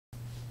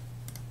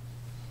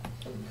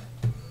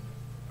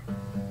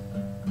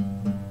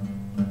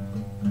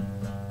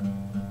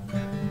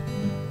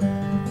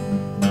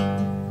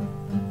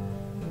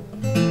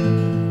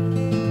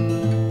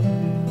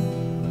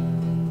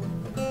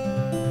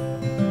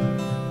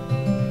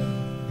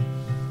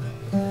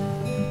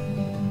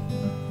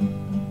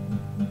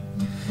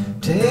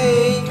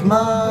Take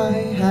my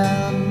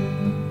hand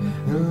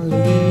and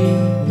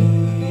lead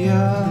me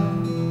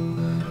out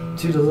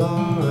to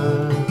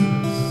Dolores.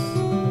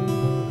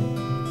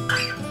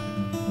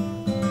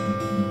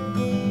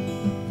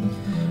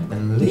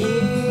 And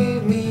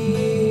leave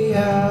me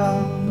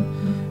out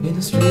in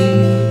the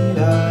street,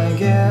 I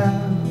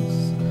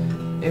guess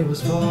it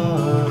was for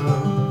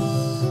us.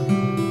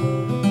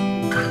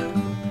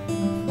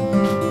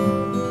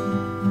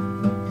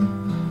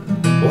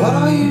 What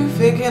are you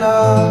thinking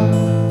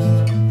of?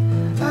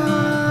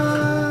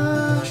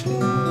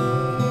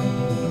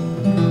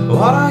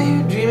 What are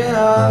you dreaming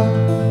of,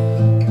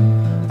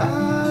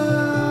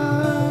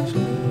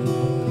 Ashley?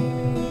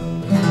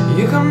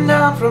 You come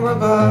down from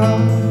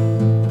above,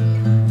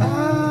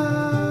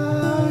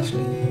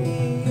 Ashley.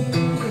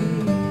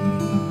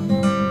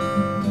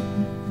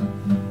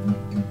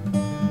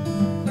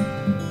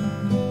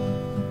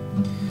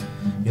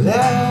 You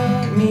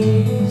let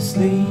me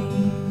sleep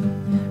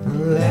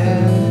and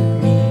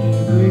let me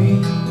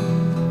breathe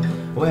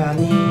where I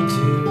need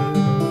to.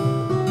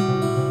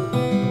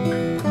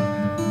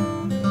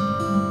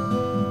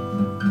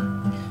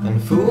 And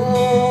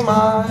fool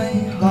my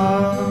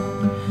heart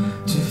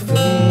to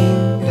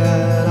think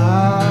that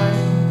I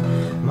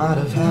might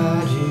have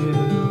had you.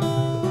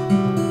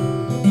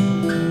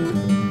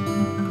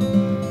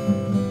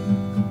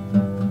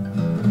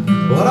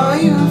 What are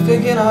you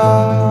thinking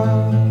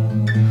of,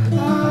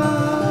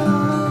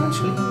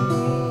 Ashley?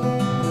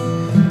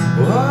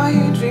 What are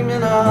you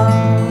dreaming of,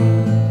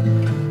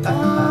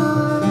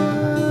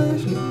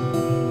 Ashley?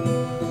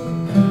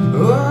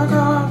 Oh,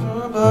 God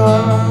from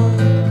above.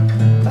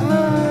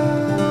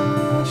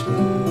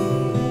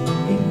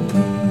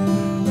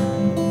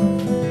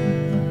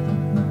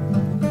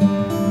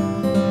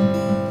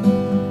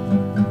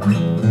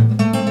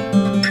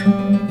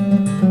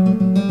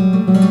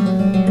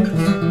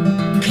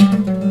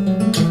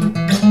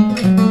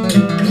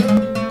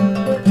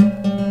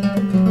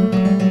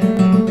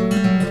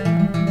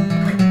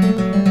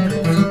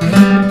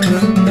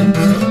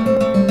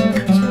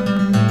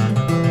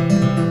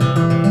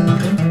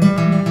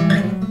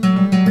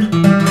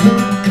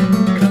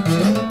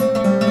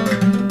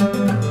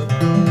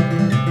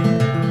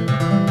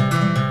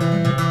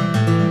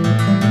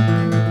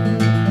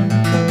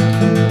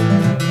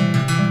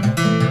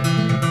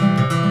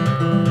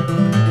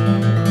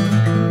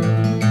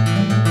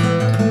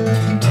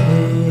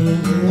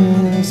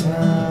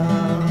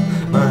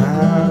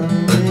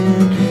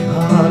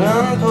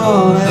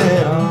 Pull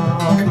it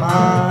off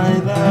my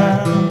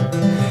back,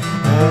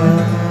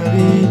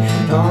 heavy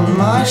on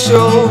my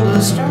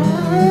shoulders,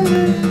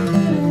 stranded.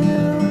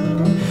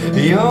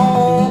 You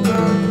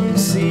open, you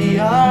see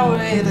our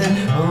way there,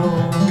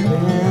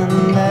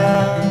 hoping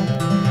that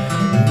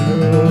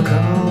you'll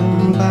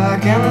come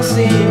back and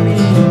see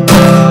me.